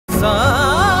क्या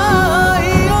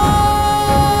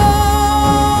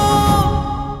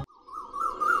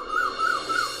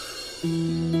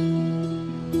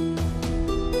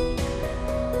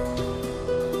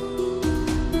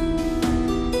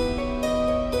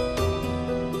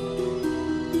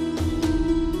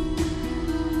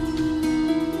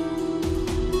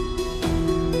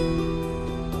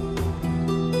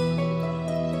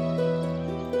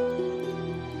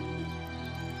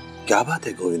बात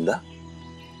है गोविंदा,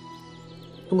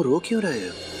 तुम रो क्यों रहे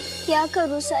हो? क्या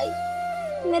करूं साई,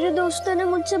 मेरे दोस्तों ने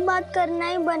मुझसे बात करना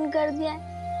ही बंद कर दिया है,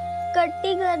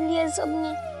 कट्टी कर ली है सबने।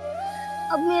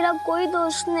 अब मेरा कोई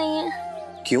दोस्त नहीं है।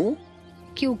 क्यों?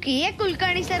 क्योंकि ये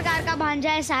कुलकर्णी सरकार का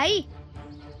भांजा है साई।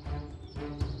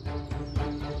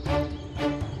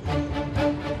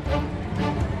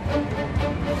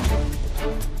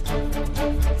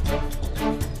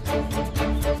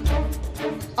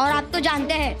 और आप तो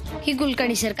जानते हैं कि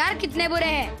कुलकर्णी सरकार कितने बुरे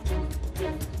हैं।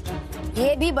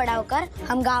 ये भी बड़ा होकर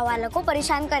हम गांव वालों को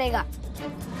परेशान करेगा।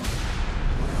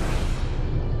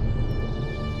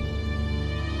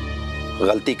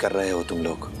 गलती कर रहे हो तुम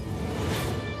लोग।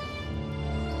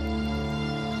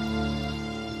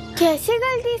 कैसी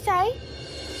गलती साई?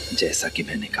 जैसा कि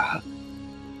मैंने कहा,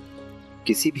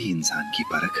 किसी भी इंसान की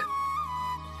परख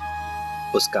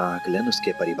उसका आकलन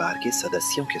उसके परिवार के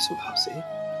सदस्यों के स्वभाव से,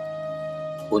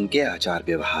 उनके आचार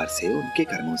व्यवहार से, उनके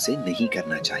कर्मों से नहीं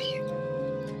करना चाहिए।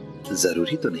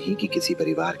 जरूरी तो नहीं कि किसी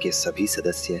परिवार के सभी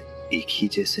सदस्य एक ही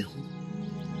जैसे हों।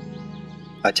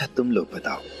 अच्छा तुम लोग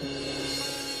बताओ,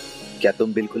 क्या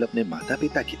तुम बिल्कुल अपने माता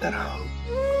पिता की तरह हो?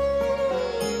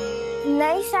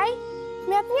 नहीं साई,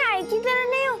 मैं अपनी आई की तरह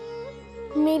नहीं हूँ।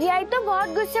 मेरी आई तो बहुत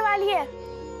गुस्से वाली है।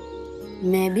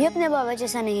 मैं भी अपने बाबा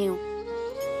जैसा नहीं हूँ।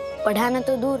 पढ़ाना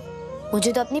तो दूर,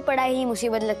 मुझे तो अपनी पढ़ाई ही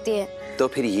मुसीबत लगती है। तो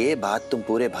फिर ये बात तुम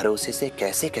पूरे भरोसे से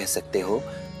कैसे कह सकते हो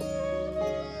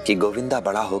कि गोविंदा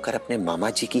बड़ा होकर अपने मामा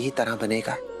जी की ही तरह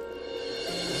बनेगा?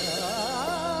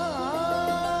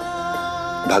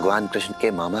 भगवान कृष्ण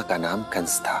के मामा का नाम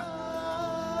कंस था,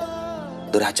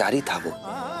 दुराचारी था वो।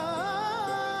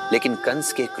 लेकिन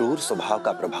कंस के क्रूर स्वभाव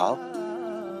का प्रभाव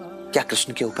क्या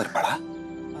कृष्ण के ऊपर पड़ा?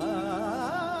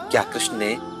 क्या कृष्ण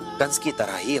ने कंस की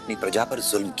तरह ही अपनी प्रजा पर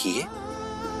जुल्म किए?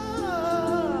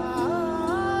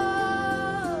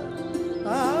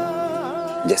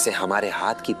 जैसे हमारे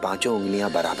हाथ की पांचों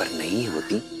उंगलियां बराबर नहीं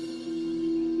होती,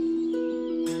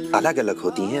 अलग अलग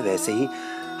होती हैं, वैसे ही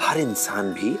हर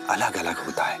इंसान भी अलग अलग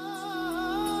होता है।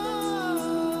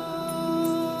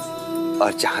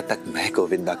 और जहां तक मैं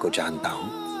गोविंदा को जानता हूं,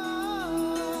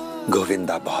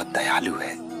 गोविंदा बहुत दयालु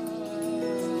है,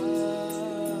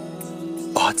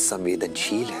 बहुत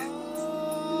संवेदनशील है,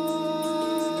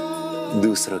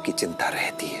 दूसरों की चिंता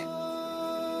रहती है,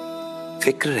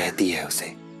 फिक्र रहती है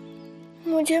उसे।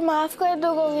 मुझे माफ कर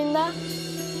दो गोविंदा।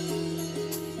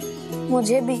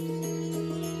 मुझे भी।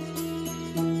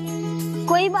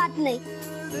 कोई बात नहीं।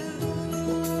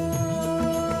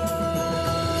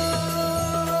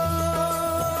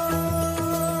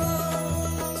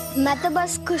 मैं तो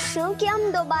बस खुश हूँ कि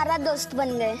हम दोबारा दोस्त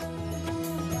बन गए।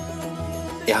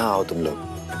 यहाँ आओ तुम लोग।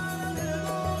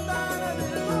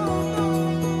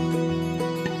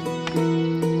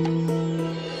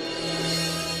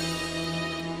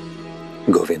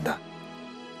 गोविंदा,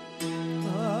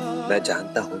 मैं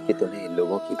जानता हूं कि तुम्हें इन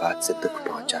लोगों की बात से दुख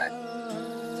पहुंचा है,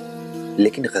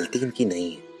 लेकिन गलती इनकी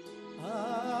नहीं है।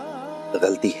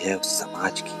 गलती है उस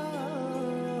समाज की,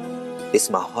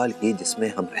 इस माहौल की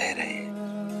जिसमें हम रह रहे हैं।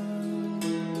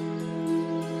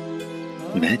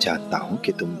 मैं जानता हूं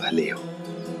कि तुम भले हो,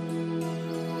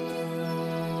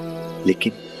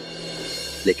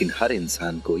 लेकिन हर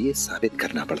इंसान को यह साबित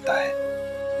करना पड़ता है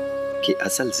कि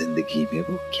असल जिंदगी में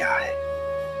वो क्या है,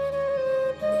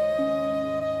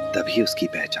 तभी उसकी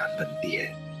पहचान बनती है।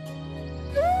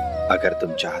 अगर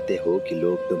तुम चाहते हो कि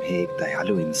लोग तुम्हें एक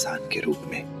दयालु इंसान के रूप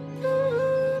में,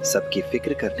 सबकी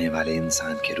फिक्र करने वाले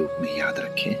इंसान के रूप में याद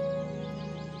रखें,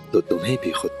 तो तुम्हें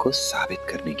भी खुद को साबित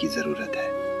करने की जरूरत है।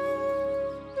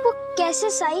 वो कैसे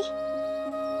साई?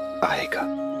 आएगा,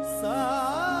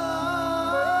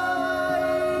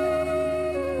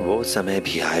 वो समय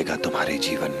भी आएगा तुम्हारे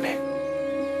जीवन में,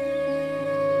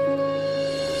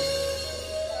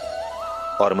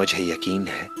 और मुझे यकीन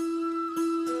है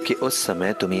कि उस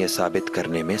समय तुम ये साबित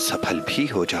करने में सफल भी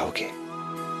हो जाओगे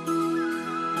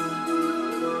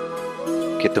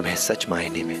कि तुम्हें सच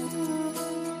मायने में,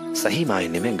 सही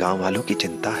मायने में गांव वालों की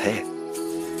चिंता है,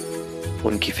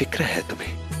 उनकी फिक्र है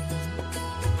तुम्हें।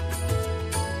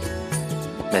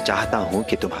 मैं चाहता हूं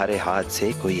कि तुम्हारे हाथ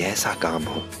से कोई ऐसा काम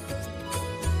हो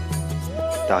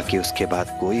ताकि उसके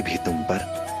बाद कोई भी तुम पर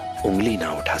उंगली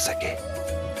ना उठा सके,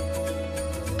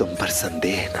 तुम पर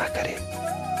संदेह ना करे।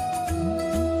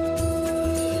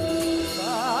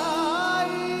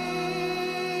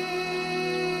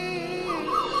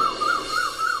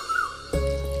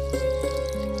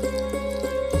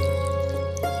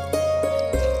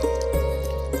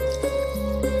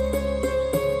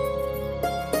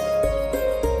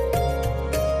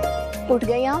 उठ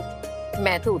गई आप?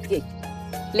 मैं तो उठ गई,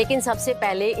 लेकिन सबसे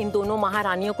पहले इन दोनों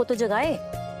महारानियों को तो जगाए।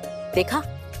 देखा,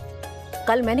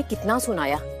 कल मैंने कितना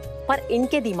सुनाया, पर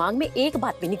इनके दिमाग में एक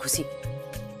बात भी नहीं घुसी।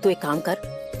 तू एक काम कर,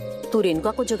 तू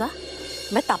रेणुका को जगा,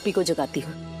 मैं तापी को जगाती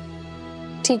हूँ।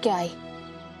 ठीक है आई।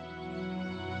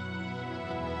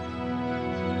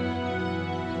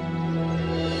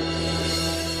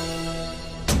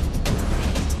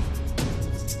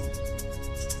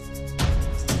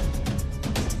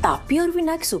 तापी और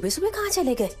विनायक सुबह सुबह कहाँ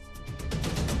चले गए?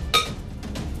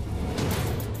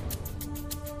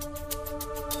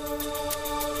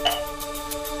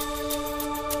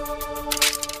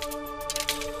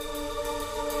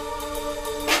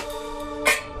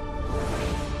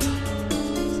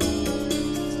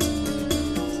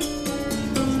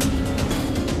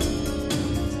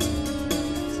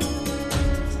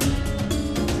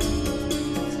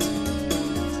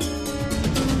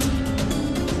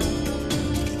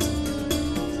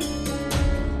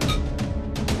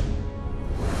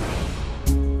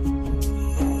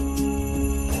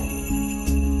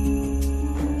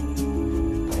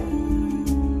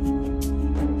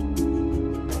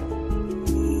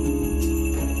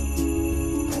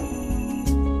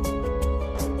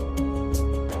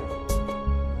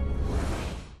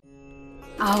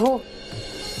 आहो,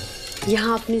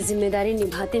 यहाँ अपनी जिम्मेदारी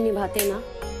निभाते निभाते ना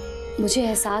मुझे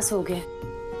एहसास हो गया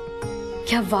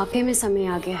कि अब वाकई में समय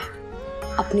आ गया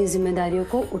है अपनी जिम्मेदारियों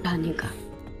को उठाने का।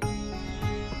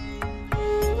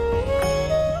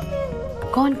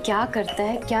 कौन क्या करता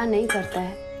है, क्या नहीं करता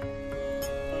है,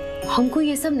 हमको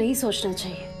ये सब नहीं सोचना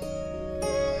चाहिए।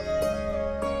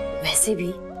 वैसे भी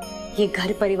ये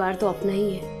घर परिवार तो अपना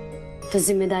ही है, तो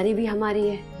जिम्मेदारी भी हमारी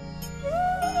है।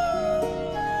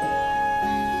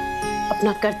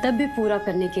 अपना कर्तव्य पूरा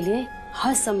करने के लिए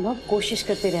हर संभव कोशिश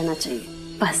करते रहना चाहिए,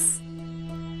 बस।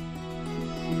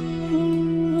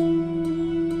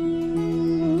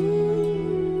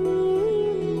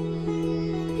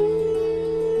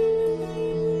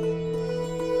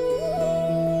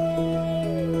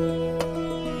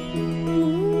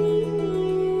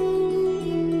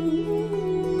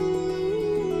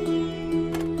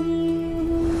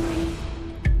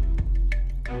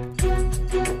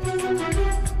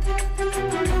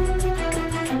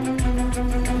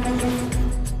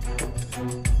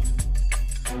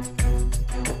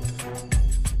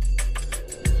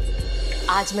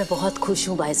 आज मैं बहुत खुश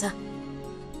हूँ बायजा।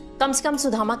 कम से कम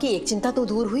सुदामा की एक चिंता तो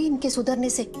दूर हुई इनके सुधरने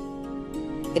से।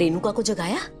 रेणुका को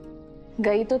जगाया?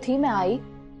 गई तो थी मैं आई,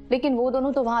 लेकिन वो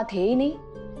दोनों तो वहां थे ही नहीं।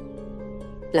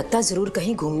 लगता जरूर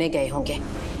कहीं घूमने गए होंगे।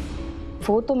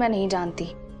 वो तो मैं नहीं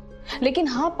जानती, लेकिन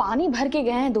हाँ पानी भर के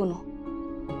गए हैं दोनों।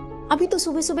 अभी तो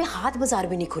सुबह सुबह हाट बाजार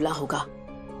भी नहीं खुला होगा,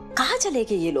 कहाँ चले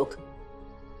गए ये लोग?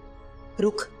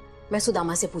 रुक, मैं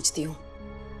सुदामा से पूछती हूँ।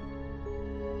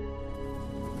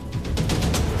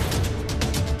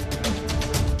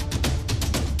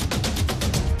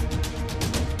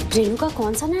 रेणुका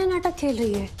कौन सा नया नाटक खेल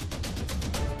रही है?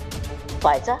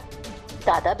 बायजा,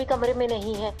 दादा भी कमरे में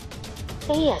नहीं है।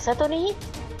 कहीं ऐसा तो नहीं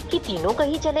कि तीनों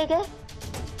कहीं चले गए?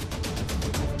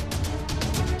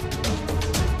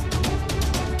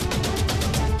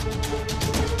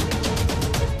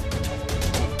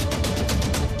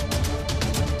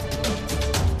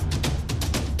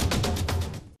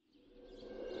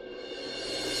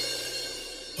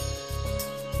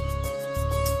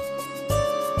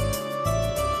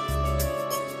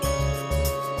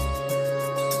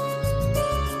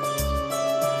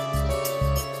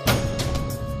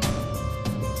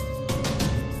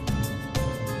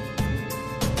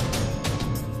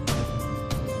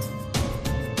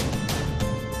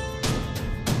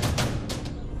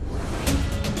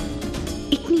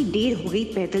 देर हो गई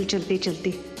पैदल चलते चलते,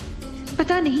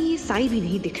 पता नहीं ये साई भी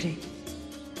नहीं दिख रहे।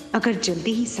 अगर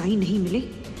जल्दी ही साई नहीं मिले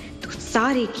तो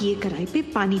सारे किए कराए पे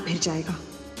पानी फिर जाएगा।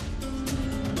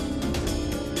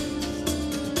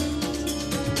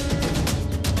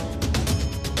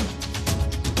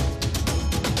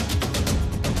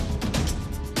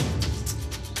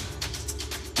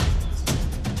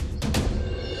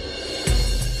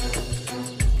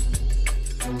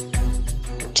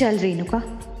 चल रेणुका,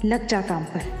 लग जा काम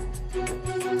पर।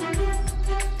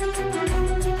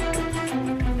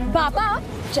 बाबा,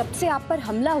 जब से आप पर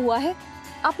हमला हुआ है,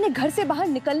 आपने घर से बाहर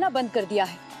निकलना बंद कर दिया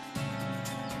है।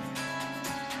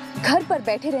 घर पर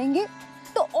बैठे रहेंगे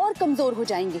तो और कमजोर हो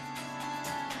जाएंगे।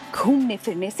 घूमने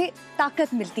फिरने से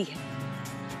ताकत मिलती है।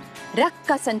 रक्त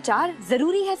का संचार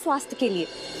जरूरी है स्वास्थ्य के लिए।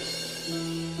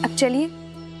 अब चलिए,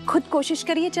 खुद कोशिश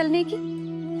करिए चलने की।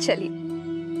 चलिए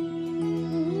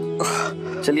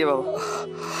चलिए बाबा।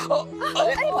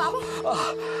 अरे बाबा,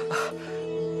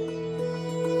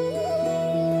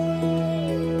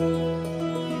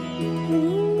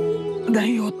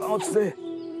 नहीं होता मुझसे।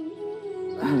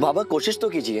 बाबा कोशिश तो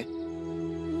कीजिए।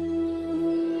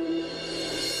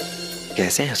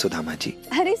 कैसे हैं सुदामा जी?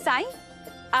 अरे साईं,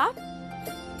 आप?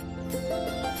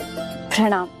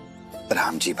 प्रणाम।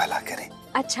 राम जी भला करें।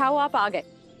 अच्छा हो आप आ गए।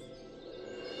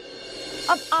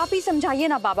 अब आप ही समझाइए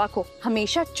ना बाबा को।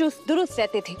 हमेशा चुस्त दुरुस्त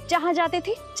रहते थे, जहाँ जाते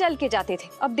थे चल के जाते थे।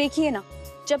 अब देखिए ना,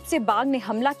 जब से बाघ ने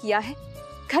हमला किया है,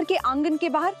 घर के आंगन के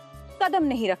बाहर कदम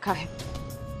नहीं रखा है।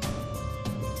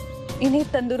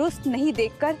 इन्हें तंदुरुस्त नहीं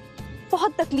देखकर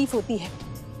बहुत तकलीफ होती है।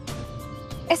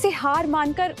 ऐसे हार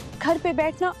मानकर घर पे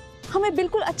बैठना हमें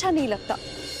बिल्कुल अच्छा नहीं लगता।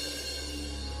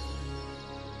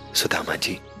 सुदामा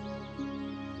जी,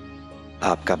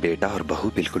 आपका बेटा और बहू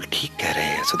बिल्कुल ठीक कह रहे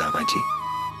हैं सुदामा जी।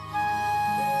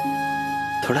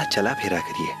 थोड़ा चला फिरा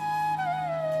करिए,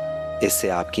 इससे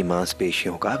आपकी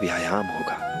मांसपेशियों का व्यायाम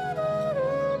होगा,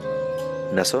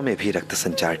 नसों में भी रक्त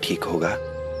संचार ठीक होगा,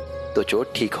 तो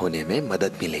चोट ठीक होने में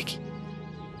मदद मिलेगी।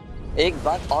 एक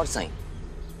बात और साईं,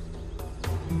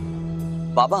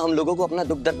 बाबा हम लोगों को अपना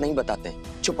दुख दर्द नहीं बताते,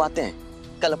 छुपाते हैं।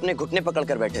 कल अपने घुटने पकड़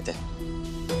कर बैठे थे।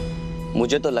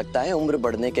 मुझे तो लगता है उम्र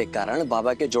बढ़ने के कारण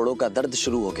बाबा के जोड़ों का दर्द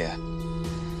शुरू हो गया है।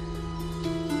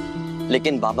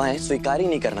 लेकिन बाबा है स्वीकार ही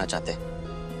नहीं करना चाहते।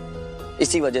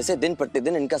 इसी वजह से दिन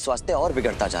प्रतिदिन इनका स्वास्थ्य और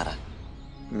बिगड़ता जा रहा है।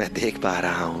 मैं देख पा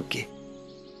रहा हूं कि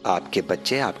आपके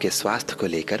बच्चे आपके स्वास्थ्य को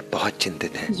लेकर बहुत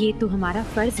चिंतित हैं। ये तो हमारा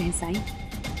फर्ज है साईं,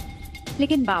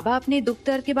 लेकिन बाबा अपने दुख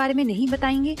दर्द के बारे में नहीं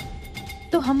बताएंगे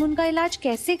तो हम उनका इलाज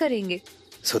कैसे करेंगे?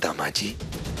 सुदामा जी,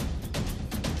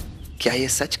 क्या ये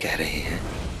सच कह रहे हैं?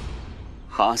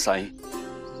 हाँ साईं,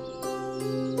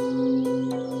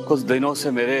 कुछ दिनों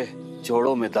से मेरे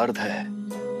जोड़ों में दर्द है।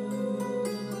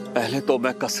 पहले तो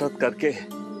मैं कसरत करके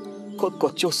खुद को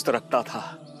चुस्त रखता था।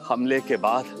 हमले के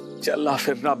बाद चलना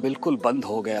फिरना बिल्कुल बंद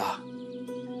हो गया।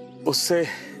 उससे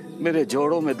मेरे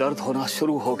जोड़ों में दर्द होना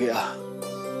शुरू हो गया।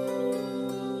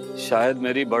 शायद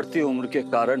मेरी बढ़ती उम्र के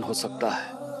कारण हो सकता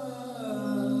है।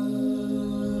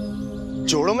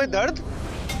 जोड़ों में दर्द?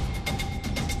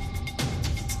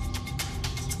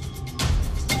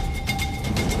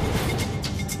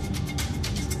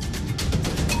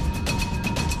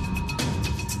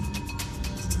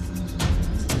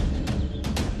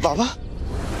 बाबा,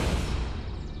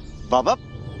 बाबा,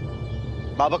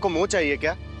 बाबा को मुंह चाहिए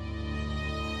क्या?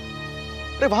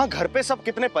 अरे वहां घर पे सब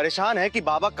कितने परेशान हैं कि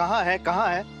बाबा कहाँ है, कहाँ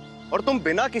है, और तुम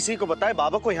बिना किसी को बताए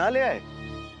बाबा को यहां ले आए।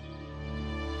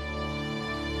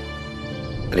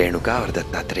 रेणुका और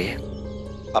दत्तात्रेय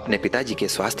अपने पिताजी के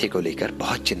स्वास्थ्य को लेकर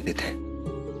बहुत चिंतित हैं।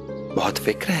 बहुत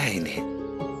फिक्र है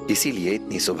इन्हें, इसीलिए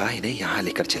इतनी सुबह इन्हें यहां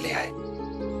लेकर चले आए।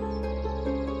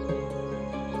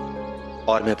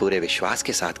 और मैं पूरे विश्वास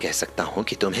के साथ कह सकता हूं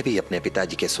कि तुम्हें भी अपने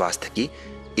पिताजी के स्वास्थ्य की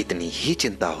इतनी ही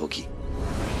चिंता होगी।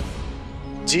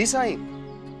 जी साईं।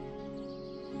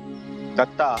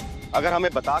 दत्ता, अगर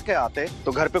हमें बता के आते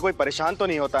तो घर पे कोई परेशान तो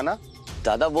नहीं होता ना?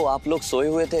 दादा, वो आप लोग सोए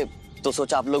हुए थे तो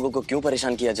सोचा आप लोगों को क्यों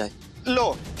परेशान किया जाए।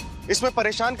 लो, इसमें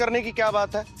परेशान करने की क्या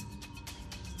बात है?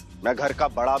 मैं घर का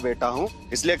बड़ा बेटा हूं,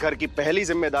 इसलिए घर की पहली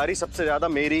जिम्मेदारी सबसे ज्यादा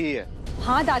मेरी ही है।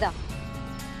 हाँ दादा,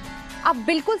 आप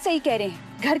बिल्कुल सही कह रहे हैं।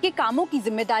 घर के कामों की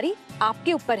जिम्मेदारी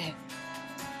आपके ऊपर है।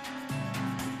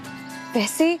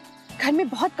 वैसे घर में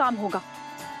बहुत काम होगा,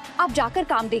 आप जाकर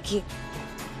काम देखिए।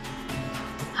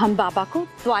 हम बाबा को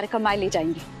द्वारका माई ले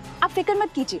जाएंगे, आप फिक्र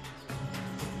मत कीजिए।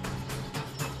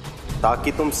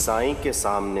 ताकि तुम साईं के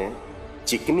सामने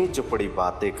चिकनी चुपड़ी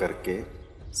बातें करके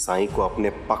साईं को अपने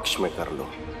पक्ष में कर लो।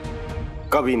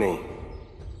 कभी नहीं।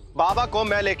 बाबा को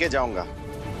मैं लेके जाऊंगा,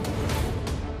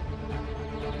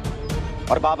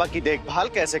 और बाबा की देखभाल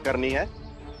कैसे करनी है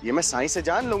ये मैं साईं से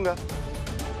जान लूंगा।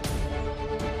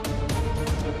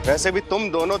 वैसे भी तुम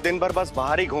दोनों दिन भर बस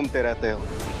बाहर ही घूमते रहते हो।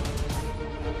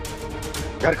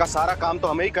 घर का सारा काम तो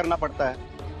हमें ही करना पड़ता है,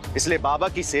 इसलिए बाबा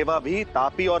की सेवा भी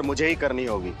तापी और मुझे ही करनी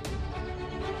होगी।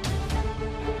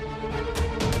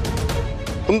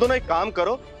 तुम दोनों एक काम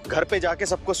करो, घर पे जाके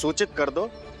सबको सूचित कर दो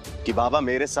कि बाबा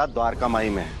मेरे साथ द्वारका माई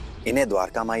में है। इन्हें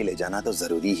द्वारका माई ले जाना तो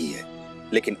जरूरी ही है,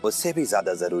 लेकिन उससे भी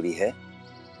ज्यादा जरूरी है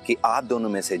कि आप दोनों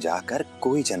में से जाकर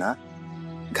कोई जना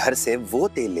घर से वो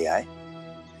तेल ले आए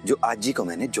जो आज जी को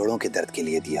मैंने जोड़ों के दर्द के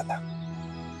लिए दिया था।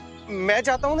 मैं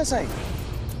जाता हूं ना साईं,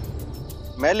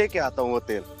 मैं लेके आता हूं वो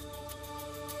तेल।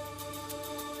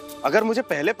 अगर मुझे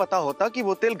पहले पता होता कि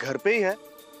वो तेल घर पे ही है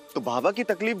तो बाबा की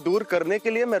तकलीफ दूर करने के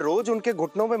लिए मैं रोज उनके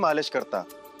घुटनों में मालिश करता,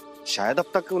 शायद अब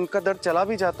तक उनका दर्द चला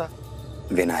भी जाता।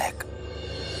 विनायक,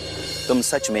 तुम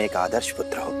सच में एक आदर्श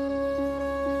पुत्र हो।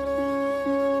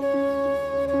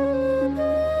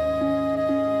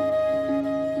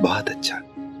 बहुत अच्छा।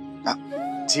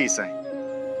 जी साईं।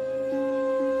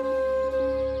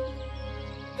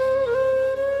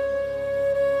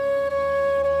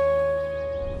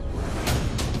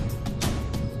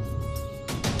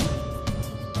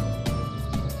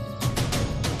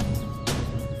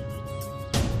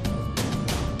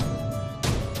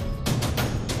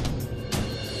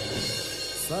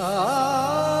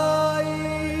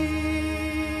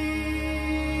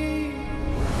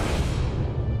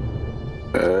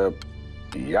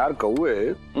 यार कौए,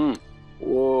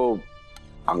 वो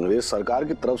अंग्रेज सरकार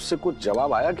की तरफ से कुछ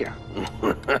जवाब आया क्या?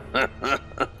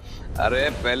 अरे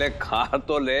पहले खा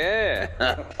तो ले।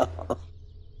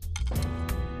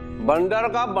 बंदर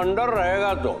का बंदर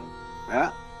रहेगा तो।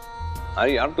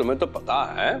 अरे यार तुम्हें तो पता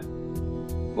है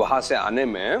वहां से आने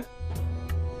में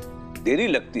देरी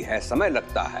लगती है, समय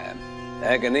लगता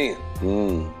है कि नहीं?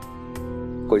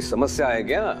 कोई समस्या है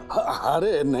क्या?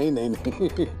 अरे नहीं नहीं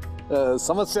नहीं,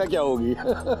 समस्या क्या होगी?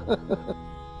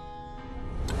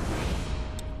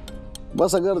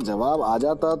 बस अगर जवाब आ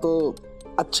जाता तो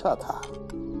अच्छा था।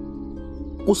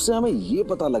 उससे हमें ये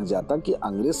पता लग जाता कि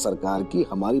अंग्रेज सरकार की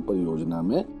हमारी परियोजना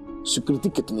में स्वीकृति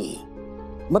कितनी है,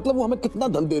 मतलब वो हमें कितना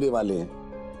धन देने वाले हैं।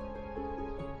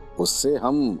 उससे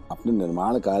हम अपने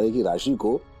निर्माण कार्य की राशि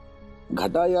को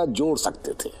घटा या जोड़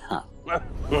सकते थे। हाँ।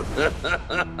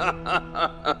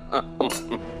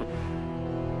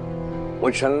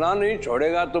 उछलना नहीं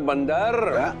छोड़ेगा तो बंदर।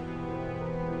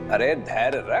 अरे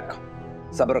धैर्य रख,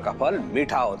 सब्र का फल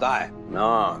मीठा होता है ना।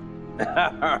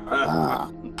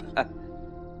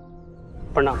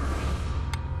 प्रणाम।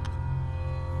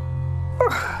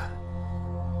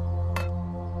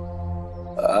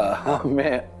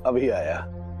 मैं अभी आया।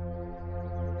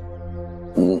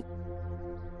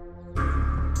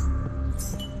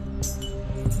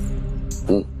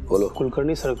 बोलो।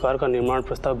 कुलकर्णी सरकार का निर्माण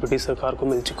प्रस्ताव ब्रिटिश सरकार को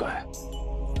मिल चुका है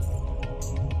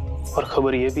और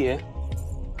खबर यह भी है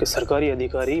कि सरकारी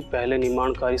अधिकारी पहले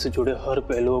निर्माण कार्य से जुड़े हर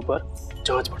पहलुओं पर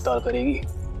जांच पड़ताल करेगी,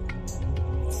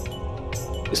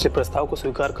 इसलिए प्रस्ताव को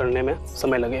स्वीकार करने में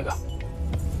समय लगेगा।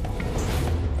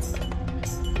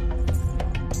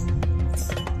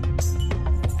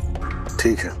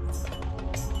 ठीक है,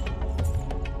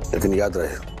 लेकिन याद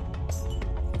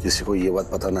रहे किसी को ये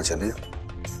बात पता ना चले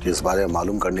कि इस बारे में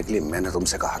मालूम करने के लिए मैंने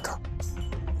तुमसे कहा था।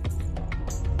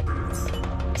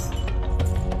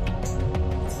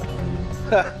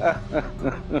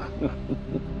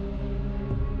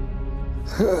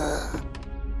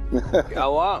 क्या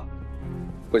हुआ?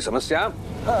 कोई समस्या?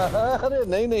 अरे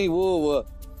नहीं नहीं, वो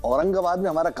औरंगाबाद में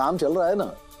हमारा काम चल रहा है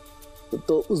ना,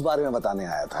 तो उस बारे में बताने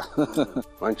आया था।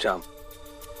 अच्छा,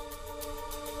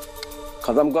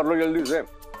 खत्म कर लो जल्दी से,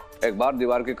 एक बार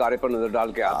दीवार के कार्य पर नजर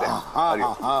डाल के आते हैं। हाँ,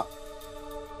 हाँ, हाँ।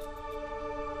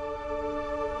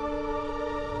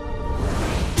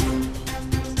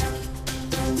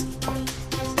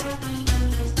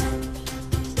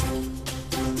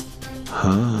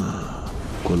 हाँ,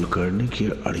 कुलकर्णी के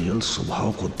अड़ियल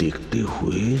स्वभाव को देखते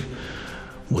हुए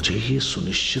मुझे ये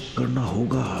सुनिश्चित करना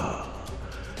होगा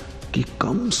कि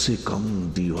कम से कम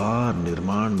दीवार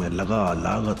निर्माण में लगा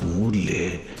लागत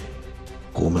मूल्य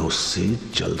को मैं उससे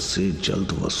जल्द से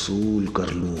जल्द वसूल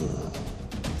कर लूं।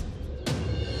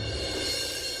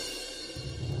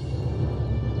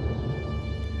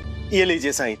 ये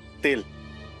लीजिए साईं, तेल।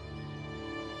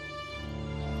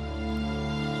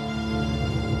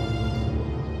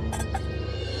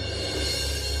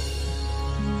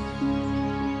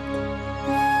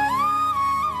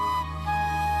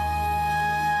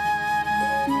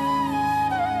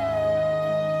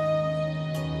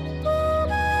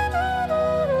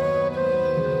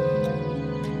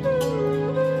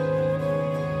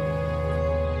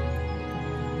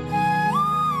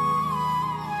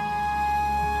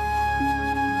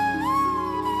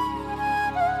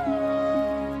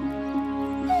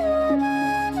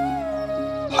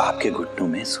 आपके घुटनों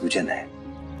में सूजन है,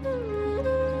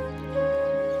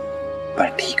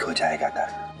 पर ठीक हो जाएगा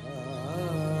दर्द।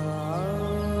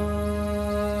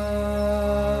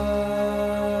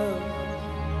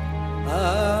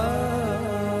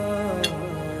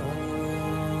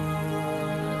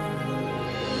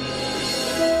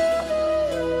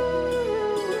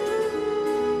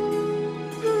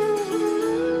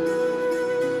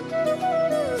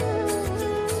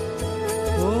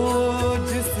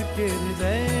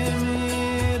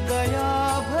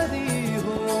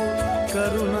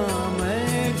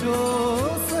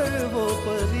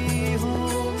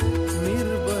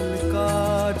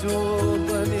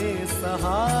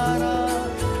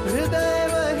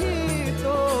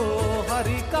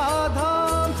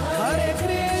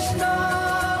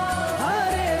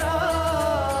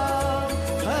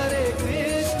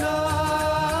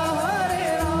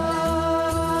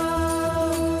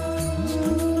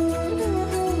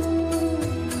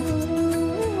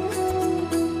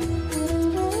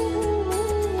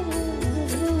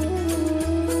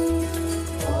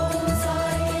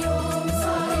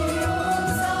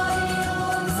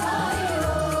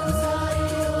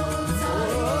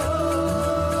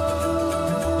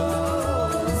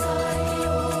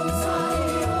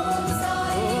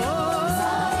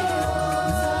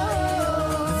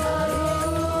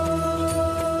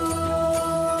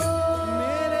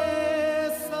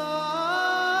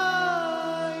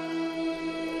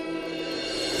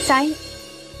 साई,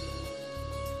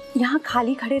 यहाँ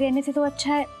खाली खड़े रहने से तो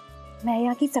अच्छा है मैं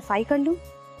यहाँ की सफाई कर लूं।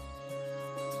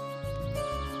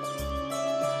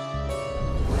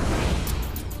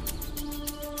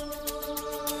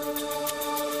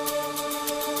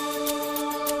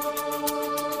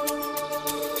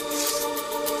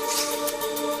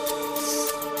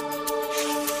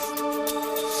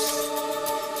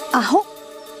 आहो,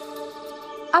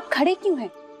 आप खड़े क्यों हैं?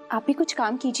 आप भी कुछ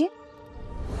काम कीजिए।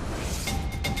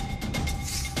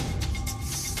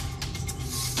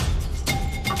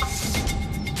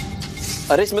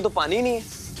 अरे इसमें तो पानी ही नहीं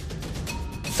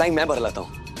है। साईं मैं भर लाता हूं।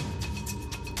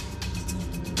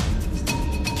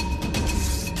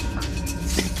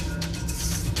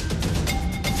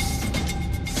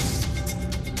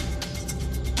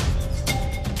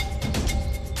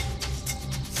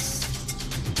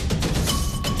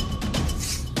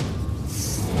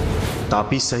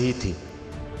 तापी सही थी।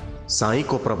 साईं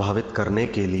को प्रभावित करने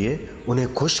के लिए,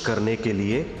 उन्हें खुश करने के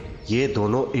लिए ये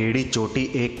दोनों एड़ी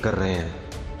चोटी एक कर रहे हैं।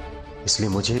 इसलिए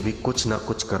मुझे भी कुछ ना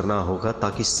कुछ करना होगा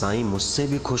ताकि साईं मुझसे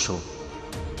भी खुश हो।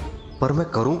 पर मैं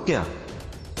करूं क्या?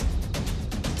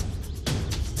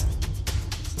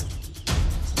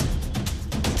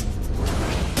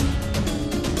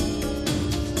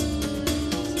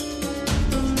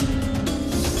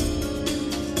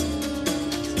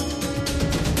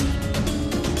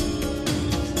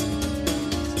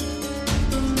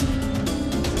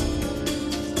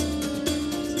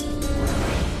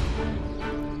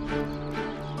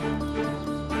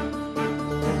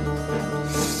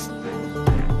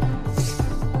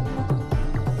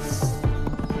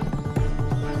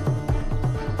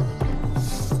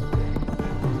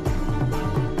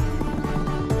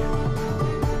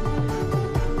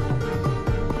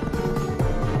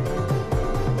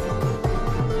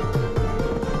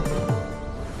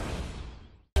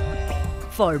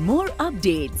 For more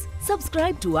updates,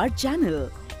 subscribe to our channel,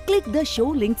 click the show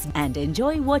links and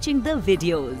enjoy watching the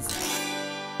videos.